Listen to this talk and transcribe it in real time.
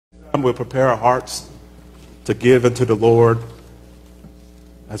come, we'll prepare our hearts to give unto the Lord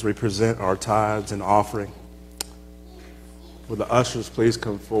as we present our tithes and offering. Will the ushers please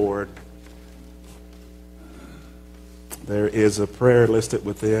come forward? There is a prayer listed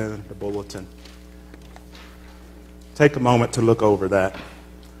within the bulletin. Take a moment to look over that.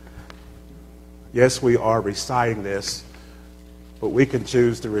 Yes, we are reciting this, but we can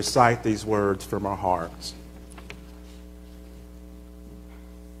choose to recite these words from our hearts.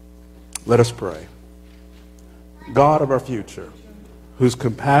 Let us pray. God of our future, whose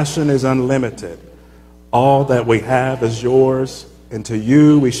compassion is unlimited, all that we have is yours, and to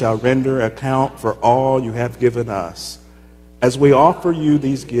you we shall render account for all you have given us. As we offer you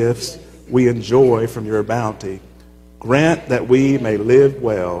these gifts we enjoy from your bounty, grant that we may live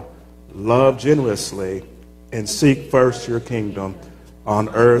well, love generously, and seek first your kingdom on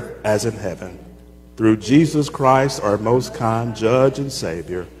earth as in heaven. Through Jesus Christ, our most kind Judge and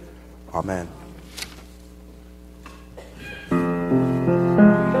Savior. Amen.